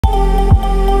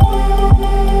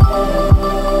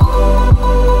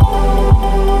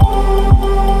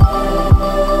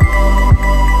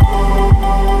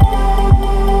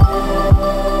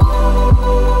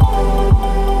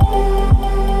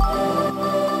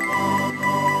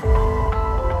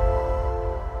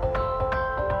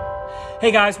Hey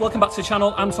guys, welcome back to the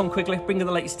channel. I'm Tom Quigley, bringing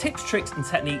the latest tips, tricks and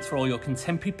techniques for all your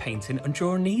contemporary painting and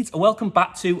drawing needs. And welcome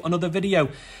back to another video.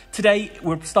 Today,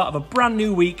 we're at the start of a brand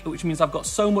new week, which means I've got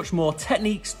so much more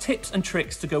techniques, tips and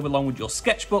tricks to go along with your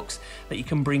sketchbooks that you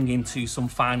can bring into some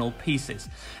final pieces.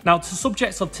 Now, the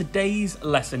subject of today's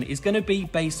lesson is going to be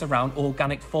based around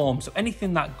organic forms, so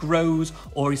anything that grows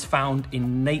or is found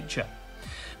in nature.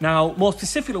 Now, more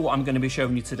specifically what I'm going to be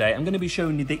showing you today, I'm going to be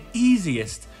showing you the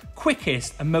easiest,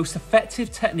 quickest and most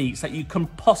effective techniques that you can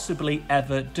possibly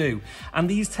ever do. And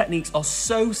these techniques are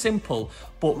so simple,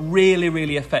 but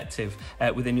really effective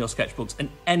within your sketchbooks, and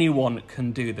anyone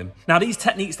can do them. Now, these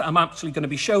techniques that I'm actually going to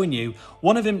be showing you,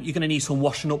 one of them, you're going to need some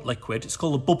washing up liquid. It's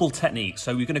called a bubble technique.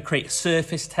 So you're going to create a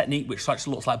surface technique, which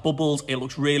actually looks like bubbles. It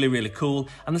looks really cool.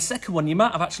 And the second one, you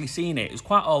might have actually seen it. It's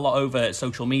quite a lot over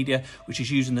social media, which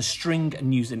is using the string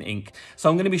and using ink. So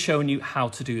I'm going to be showing you how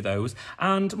to do those.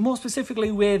 And more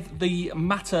specifically with the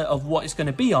matter of what it's going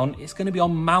to be on, it's going to be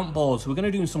on mount boards. We're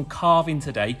going to do some carving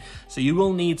today. So you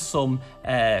will need some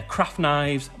craft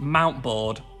knives, mount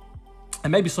board,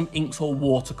 and maybe some inks or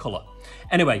watercolour.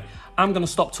 Anyway, I'm going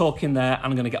to stop talking there and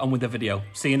I'm going to get on with the video.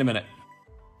 See you in a minute.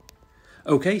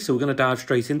 Okay, so we're going to dive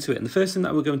straight into it, and the first thing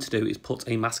that we're going to do is put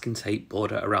a masking tape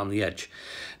border around the edge.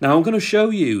 Now I'm going to show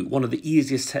you one of the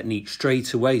easiest techniques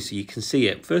straight away so you can see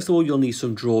it. First of all, you'll need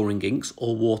some drawing inks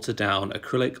or watered down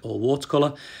acrylic or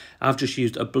watercolour. I've just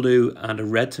used a blue and a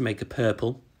red to make a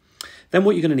purple. Then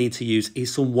what you're going to need to use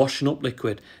is some washing up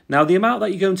liquid. Now the amount that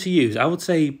you're going to use, I would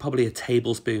say probably a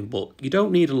tablespoon, but you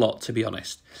don't need a lot, to be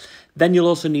honest. Then you'll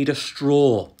also need a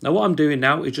straw. Now what I'm doing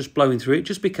now is just blowing through it.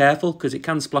 Just be careful because it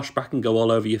can splash back and go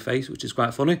all over your face, which is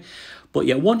quite funny. But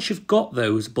yeah, once you've got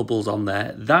those bubbles on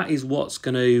there, that is what's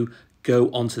going to go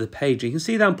onto the page. You can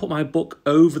see that I put my book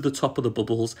over the top of the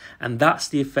bubbles, and that's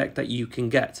the effect that you can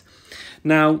get.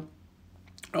 Now,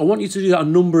 I want you to do that a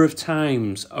number of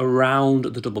times around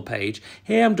the double page.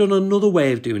 Here I'm done another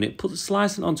way of doing it.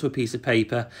 Slicing it onto a piece of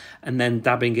paper and then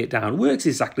dabbing it down. Works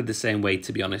exactly the same way,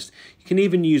 to be honest. You can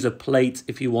even use a plate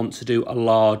if you want to do a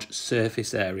large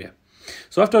surface area.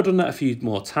 So after I've done that a few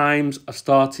more times, I've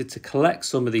started to collect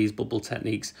some of these bubble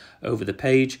techniques over the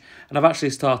page, and I've actually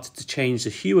started to change the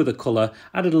hue of the colour,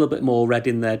 added a little bit more red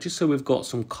in there just so we've got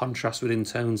some contrast within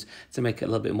tones to make it a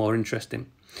little bit more interesting.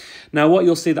 Now what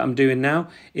you'll see that I'm doing now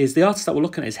is the artist that we're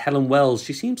looking at is Helen Wells.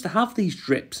 She seems to have these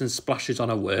drips and splashes on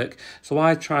her work, so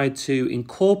I tried to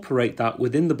incorporate that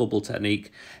within the bubble technique.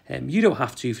 You don't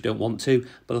have to if you don't want to,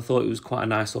 but I thought it was quite a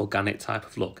nice organic type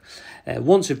of look.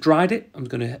 Once you've dried it, I'm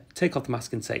going to take off the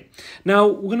masking tape. Now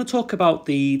we're going to talk about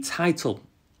the title,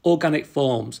 Organic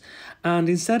Forms, and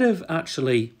instead of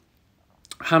actually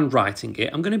handwriting it,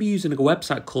 I'm going to be using a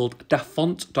website called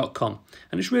dafont.com,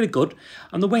 and it's really good.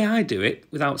 And the way I do it,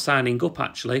 without signing up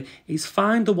actually, is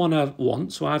find the one I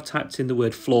want. So I've typed in the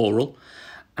word floral,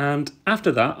 and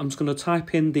after that I'm just going to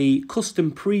type in the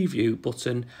custom preview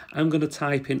button. I'm going to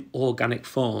type in organic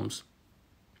forms.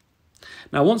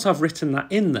 Now once I've written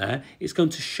that in there, it's going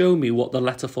to show me what the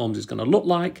letter forms is going to look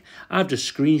like. I've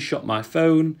just screenshot my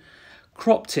phone,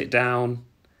 cropped it down,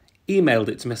 emailed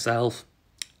it to myself,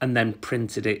 and then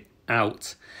printed it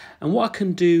out. And what I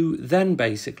can do then,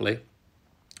 basically,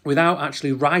 without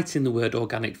actually writing the word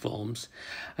organic forms,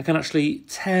 I can actually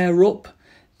tear up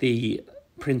the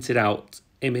printed out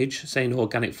image saying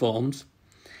organic forms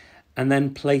and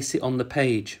then place it on the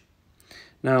page.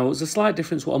 Now, there's a slight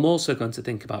difference. What I'm also going to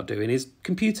think about doing is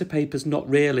computer paper's not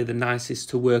really the nicest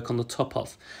to work on the top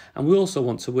of, and we also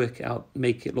want to work it out,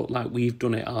 make it look like we've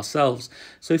done it ourselves.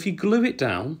 So if you glue it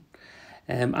down,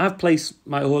 I've placed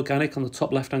my organic on the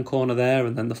top left-hand corner there,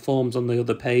 and then the forms on the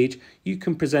other page. You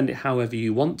can present it however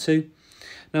you want to.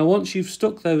 Now, once you've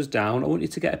stuck those down, I want you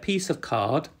to get a piece of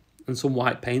card and some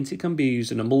white paint. It can be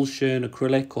using emulsion,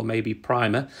 acrylic, or maybe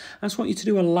primer. I just want you to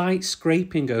do a light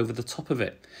scraping over the top of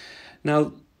it.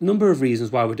 Now, number of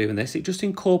reasons why we're doing this. It just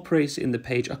incorporates it in the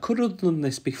page. I could have done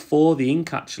this before the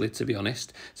ink actually, to be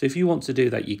honest. So if you want to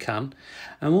do that, you can.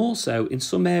 And also in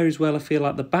some areas where I feel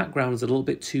like the background is a little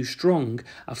bit too strong,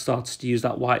 I've started to use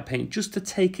that white paint just to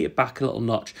take it back a little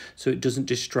notch so it doesn't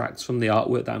distract from the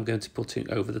artwork that I'm going to put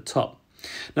in over the top.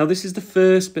 Now this is the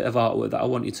first bit of artwork that I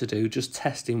want you to do, just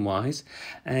testing wise.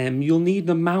 You'll need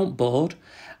the mount board,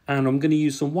 and I'm going to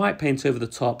use some white paint over the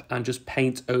top and just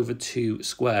paint over 2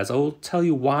 squares. I will tell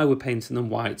you why we're painting them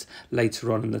white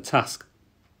later on in the task.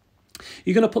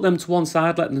 You're going to put them to one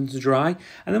side, let them to dry,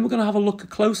 and then we're going to have a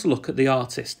closer look at the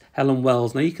artist, Helen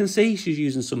Wells. Now you can see she's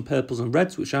using some purples and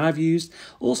reds, which I've used,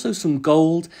 also some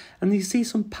gold, and you see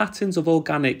some patterns of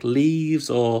organic leaves,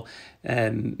 or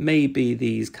maybe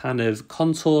these kind of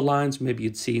contour lines maybe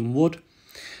you'd see in wood.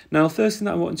 Now, first thing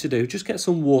that I want to do, just get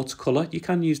some watercolour. You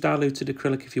can use diluted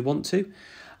acrylic if you want to.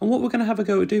 And what we're going to have a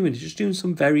go at doing is just doing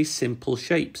some very simple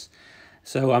shapes.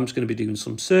 So I'm just going to be doing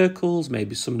some circles,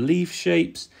 maybe some leaf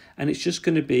shapes, and it's just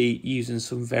going to be using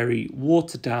some very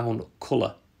watered down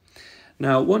colour.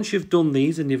 Now, once you've done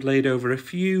these and you've laid over a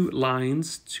few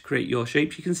lines to create your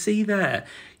shapes, you can see there,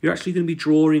 you're actually going to be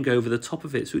drawing over the top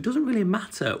of it. So it doesn't really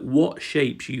matter what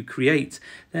shapes you create.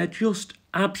 They're just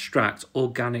abstract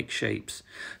organic shapes.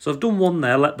 So I've done one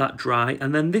there, let that dry.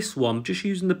 And then this one, just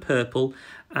using the purple,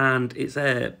 and it's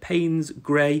a Payne's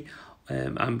grey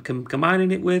I'm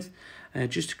combining it with,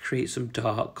 just to create some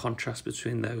dark contrast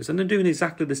between those. And I'm doing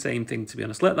exactly the same thing, to be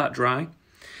honest. Let that dry.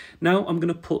 Now I'm going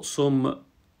to put some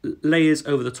layers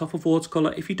over the top of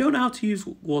watercolour. If you don't know how to use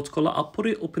watercolour, I'll put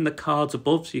it up in the cards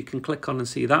above so you can click on and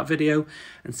see that video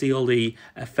and see all the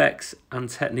effects and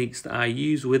techniques that I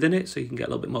use within it so you can get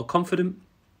a little bit more confident.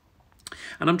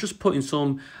 And I'm just putting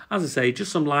some, as I say,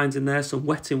 just some lines in there, some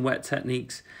wet in wet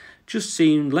techniques, just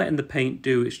letting the paint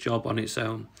do its job on its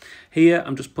own. Here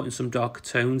I'm just putting some darker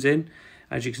tones in.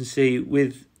 As you can see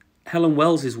with Helen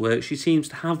Wells's work, she seems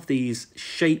to have these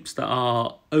shapes that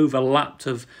are overlapped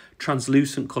of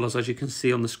translucent colours, as you can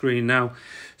see on the screen now.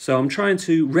 So I'm trying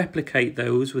to replicate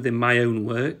those within my own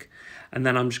work, and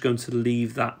then I'm just going to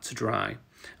leave that to dry.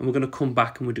 And we're going to come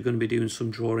back and we're going to be doing some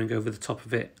drawing over the top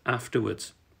of it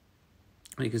afterwards.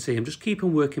 And you can see I'm just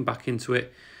keeping working back into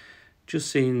it, just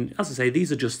seeing, as I say,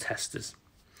 these are just testers.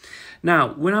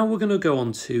 Now we're going to go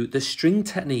on to the string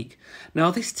technique. Now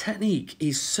this technique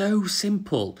is so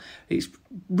simple. It's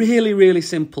really, really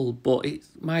simple, but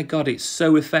my God, it's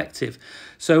so effective.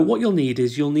 So what you'll need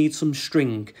is you'll need some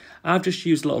string. I've just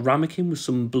used a little ramekin with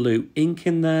some blue ink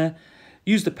in there.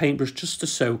 Use the paintbrush just to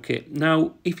soak it.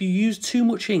 Now, if you use too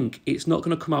much ink, it's not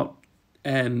going to come out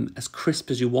as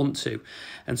crisp as you want to.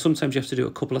 And sometimes you have to do it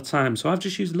a couple of times. So I've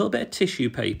just used a little bit of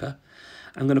tissue paper.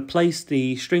 I'm going to place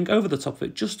the string over the top of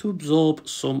it just to absorb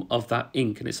some of that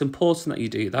ink. And it's important that you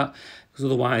do that because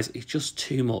otherwise it's just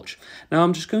too much. Now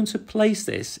I'm just going to place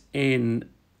this in,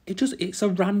 it's a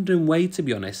random way, to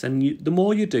be honest. And the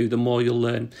more you do, the more you'll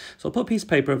learn. So I'll put a piece of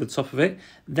paper over the top of it,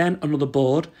 then another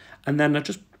board, and then I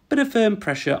just bit of firm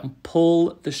pressure and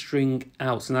pull the string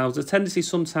out. So now there's a tendency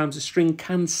sometimes the string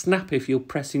can snap if you're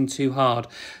pressing too hard.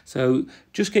 So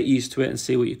just get used to it and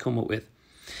see what you come up with.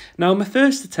 Now, my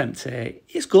first attempt here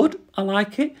is good. I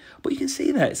like it, but you can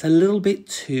see there it's a little bit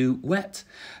too wet.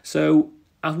 So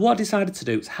what I decided to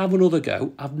do is have another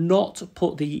go. I've not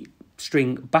put the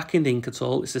string back in the ink at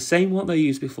all. It's the same one I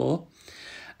used before,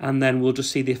 and then we'll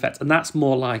just see the effect. And that's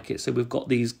more like it. So we've got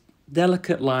these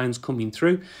delicate lines coming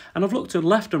through, and I've looked to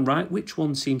left and right which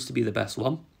one seems to be the best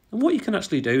one. And what you can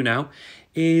actually do now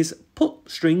is put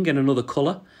string in another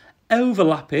colour,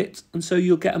 overlap it, and so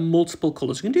you'll get a multiple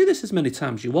colours. You can do this as many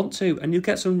times as you want to, and you'll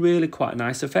get some really quite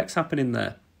nice effects happening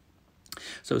there.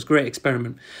 So it's a great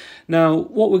experiment. Now,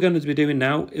 what we're going to be doing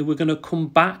now is we're going to come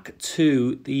back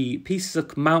to the pieces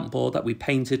of mount board that we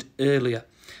painted earlier.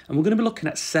 And we're going to be looking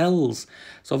at cells.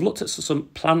 So I've looked at some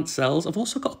plant cells. I've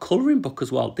also got a colouring book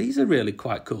as well. These are really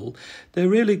quite cool. They're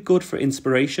really good for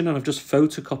inspiration, and I've just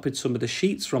photocopied some of the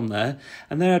sheets from there.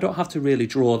 And then I don't have to really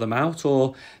draw them out,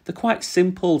 or they're quite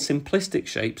simple, simplistic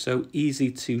shapes, so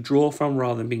easy to draw from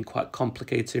rather than being quite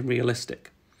complicated and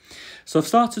realistic. So I've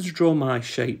started to draw my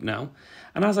shape now.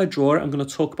 And as I draw it, I'm going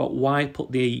to talk about why I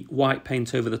put the white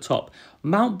paint over the top.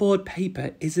 Mount board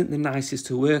paper isn't the nicest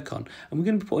to work on, and we're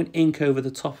going to be putting ink over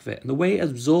the top of it. And the way it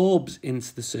absorbs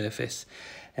into the surface,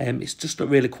 it's just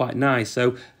really quite nice.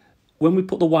 So when we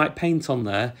put the white paint on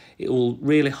there, it will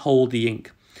really hold the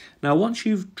ink. Now, once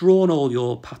you've drawn all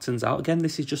your patterns out, again,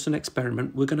 this is just an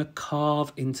experiment, we're going to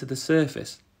carve into the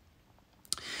surface.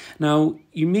 Now,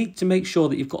 you need to make sure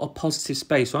that you've got a positive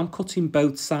space. So I'm cutting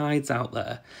both sides out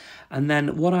there. And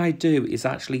then what I do is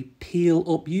actually peel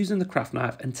up using the craft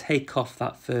knife and take off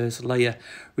that first layer,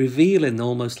 revealing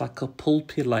almost like a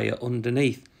pulpy layer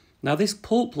underneath. Now this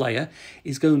pulp layer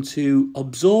is going to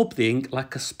absorb the ink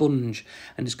like a sponge,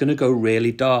 and it's going to go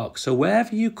really dark. So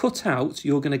wherever you cut out,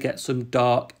 you're going to get some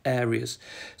dark areas.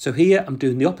 So here I'm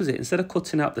doing the opposite. Instead of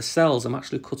cutting out the cells, I'm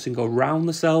actually cutting around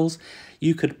the cells.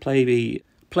 You could play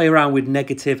around with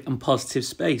negative and positive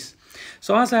space.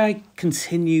 So as I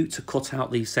continue to cut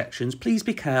out these sections, please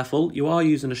be careful. You are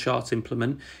using a sharp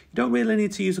implement. You don't really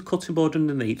need to use a cutting board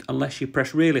underneath unless you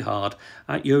press really hard.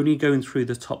 You're only going through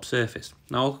the top surface.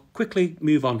 Now I'll quickly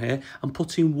move on here. I'm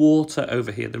putting water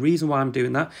over here. The reason why I'm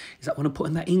doing that is that when I'm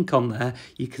putting that ink on there,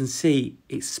 you can see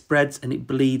it spreads and it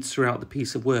bleeds throughout the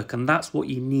piece of work, and that's what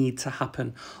you need to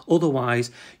happen.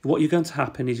 Otherwise, what you're going to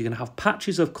happen is you're going to have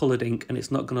patches of coloured ink and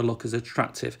it's not going to look as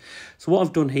attractive. So what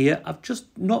I've done here, I've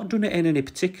just not done it in any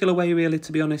particular way really,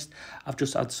 to be honest. I've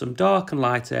just had some dark and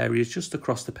light areas just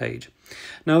across the page.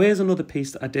 Now here's another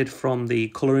piece that I did from the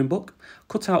colouring book.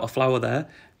 Cut out a flower there.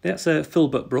 That's a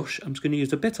filbert brush. I'm just going to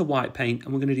use a bit of white paint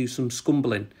and we're going to do some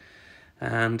scumbling.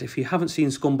 And if you haven't seen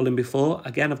scumbling before,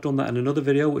 again, I've done that in another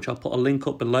video, which I'll put a link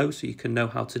up below so you can know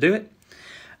how to do it.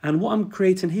 And what I'm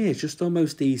creating here is just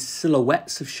almost these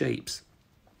silhouettes of shapes.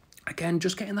 Again,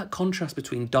 just getting that contrast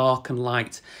between dark and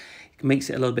light. It makes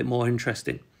it a little bit more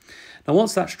interesting. Now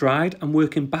once that's dried, I'm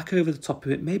working back over the top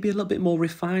of it, maybe a little bit more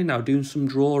refined now, doing some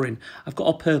drawing. I've got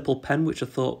a purple pen which I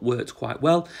thought worked quite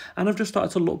well, and I've just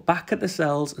started to look back at the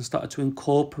cells and started to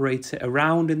incorporate it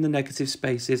around in the negative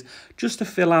spaces just to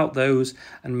fill out those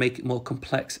and make it more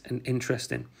complex and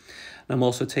interesting. And I'm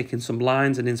also taking some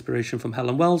lines and inspiration from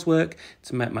Helen Wells' work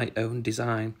to make my own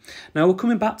design. Now we're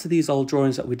coming back to these old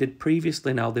drawings that we did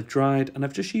previously now, they've dried, and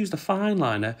I've just used a fine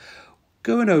liner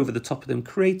going over the top of them,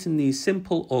 creating these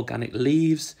simple organic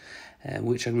leaves,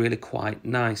 which are really quite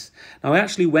nice. Now I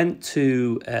actually went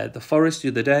to the forest the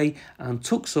other day and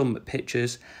took some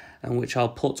pictures, and which I'll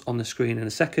put on the screen in a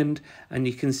second, and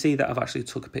you can see that I've actually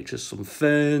took a picture of some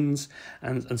ferns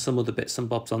and some other bits and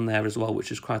bobs on there as well,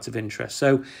 which is quite of interest.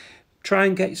 So try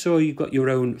and get sure you've got your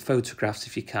own photographs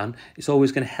if you can. It's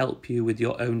always going to help you with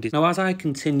your own design. Now, as I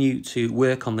continue to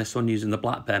work on this one using the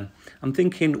black pen, I'm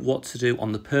thinking what to do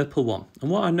on the purple one.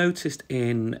 And what I noticed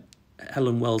in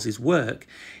Helen Wells' work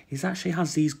is actually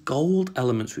has these gold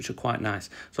elements, which are quite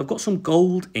nice. So I've got some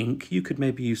gold ink. You could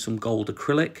maybe use some gold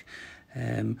acrylic.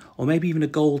 Or maybe even a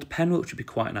gold pen, which would be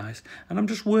quite nice. And I'm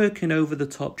just working over the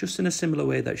top just in a similar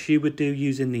way that she would do,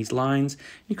 using these lines.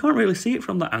 You can't really see it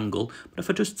from that angle, but if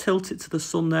I just tilt it to the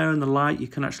sun there and the light, you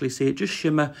can actually see it just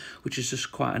shimmer, which is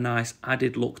just quite a nice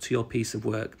added look to your piece of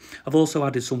work. I've also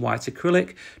added some white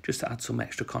acrylic just to add some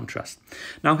extra contrast.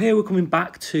 Now here we're coming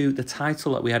back to the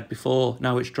title that we had before.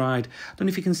 Now it's dried. I don't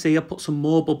know if you can see, I put some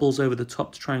more bubbles over the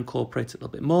top to try and incorporate it a little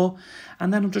bit more,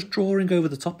 and then I'm just drawing over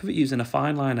the top of it using a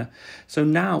fine liner. So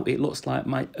now it looks like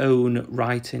my own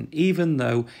writing, even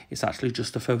though it's actually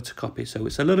just a photocopy. So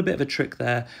it's a little bit of a trick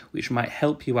there, which might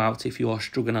help you out if you are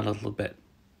struggling a little bit.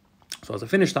 So as I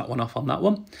finish that one off on that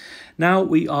one, now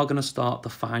we are going to start the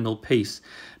final piece.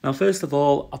 Now, first of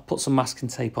all, I've put some masking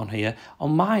tape on here.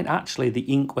 On mine, actually, the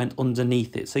ink went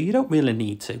underneath it, so you don't really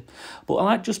need to.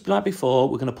 But just like before,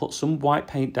 we're going to put some white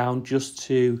paint down just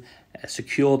to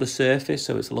secure the surface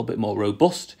so it's a little bit more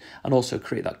robust and also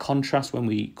create that contrast when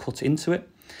we cut into it.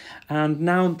 And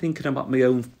now I'm thinking about my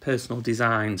own personal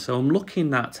design. So I'm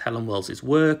looking at Helen Wells'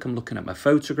 work, I'm looking at my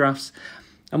photographs,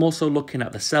 I'm also looking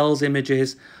at the cells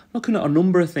images, looking at a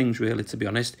number of things really, to be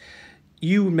honest.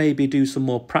 You maybe do some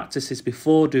more practices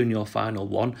before doing your final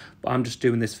one, but I'm just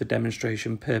doing this for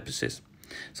demonstration purposes.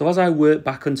 So as I work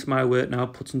back onto my work now,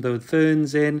 putting those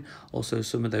ferns in, also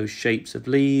some of those shapes of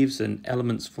leaves and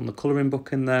elements from the colouring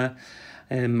book in there,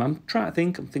 I'm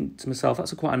thinking to myself,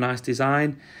 that's quite a nice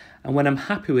design. And when I'm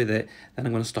happy with it, then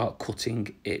I'm going to start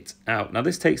cutting it out. Now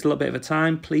this takes a little bit of a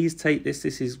time. Please take this.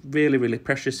 This is really, really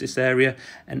precious, this area,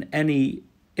 and any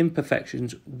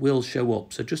imperfections will show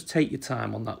up. So just take your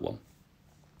time on that one.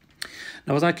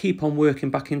 Now, as I keep on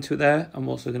working back into it there, I'm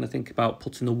also going to think about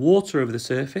putting the water over the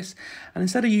surface. And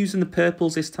instead of using the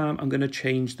purples this time, I'm going to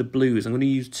change the blues. I'm going to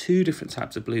use two different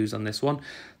types of blues on this one.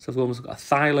 So I've almost got a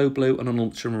phthalo blue and an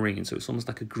ultramarine. So it's almost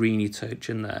like a greeny touch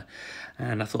in there.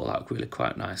 And I thought that would really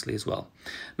quite nicely as well.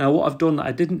 Now, what I've done that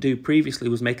I didn't do previously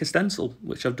was make a stencil,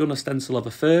 which I've done a stencil of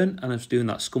a fern. And I was doing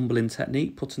that scumbling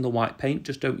technique, putting the white paint.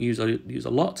 Just don't use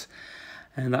a lot.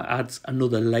 And that adds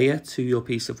another layer to your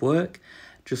piece of work,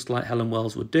 just like Helen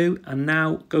Wells would do. And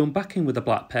now going back in with a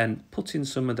black pen, putting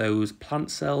some of those plant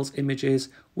cells images,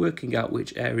 working out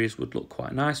which areas would look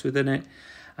quite nice within it.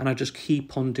 And I just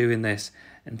keep on doing this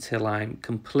until I'm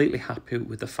completely happy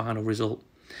with the final result.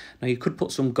 Now you could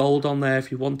put some gold on there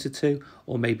if you wanted to,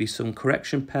 or maybe some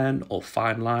correction pen or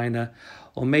fine liner,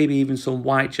 or maybe even some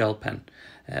white gel pen.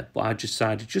 But I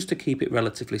decided just to keep it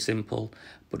relatively simple,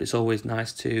 but it's always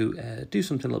nice to do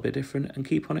something a little bit different and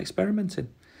keep on experimenting.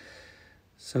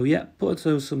 So yeah, put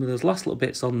some of those last little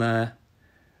bits on there,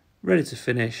 ready to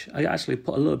finish. I actually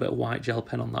put a little bit of white gel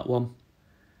pen on that one.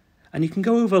 And you can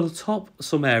go over the top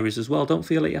some areas as well. Don't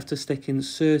feel like you have to stick in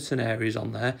certain areas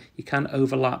on there. You can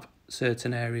overlap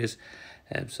certain areas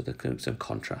so there's some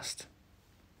contrast.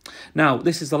 Now,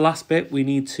 this is the last bit. We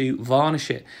need to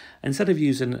varnish it. Instead of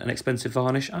using an expensive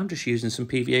varnish, I'm just using some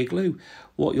PVA glue.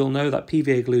 What you'll know that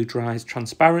PVA glue dries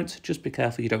transparent. Just be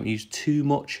careful you don't use too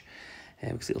much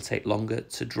because it'll take longer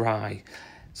to dry.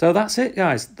 So that's it,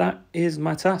 guys. That is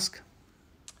my task.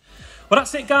 Well,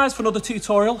 that's it, guys, for another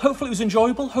tutorial. Hopefully it was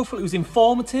enjoyable. Hopefully it was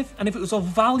informative. And if it was of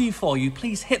value for you,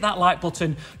 please hit that like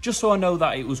button just so I know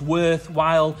that it was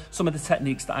worthwhile, some of the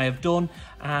techniques that I have done.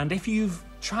 And if you've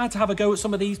tried to have a go at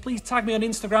some of these, please tag me on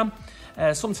Instagram.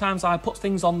 Sometimes I put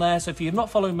things on there, so if you're not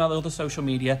following my other social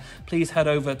media, please head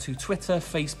over to Twitter,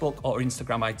 Facebook or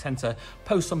Instagram. I tend to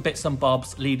post some bits and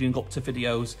bobs leading up to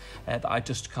videos that I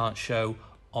just can't show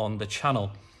on the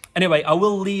channel. Anyway, I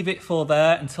will leave it for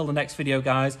there until the next video,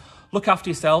 guys. Look after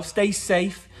yourself, stay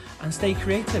safe and stay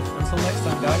creative. Until next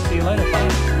time, guys, see you later,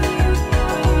 bye.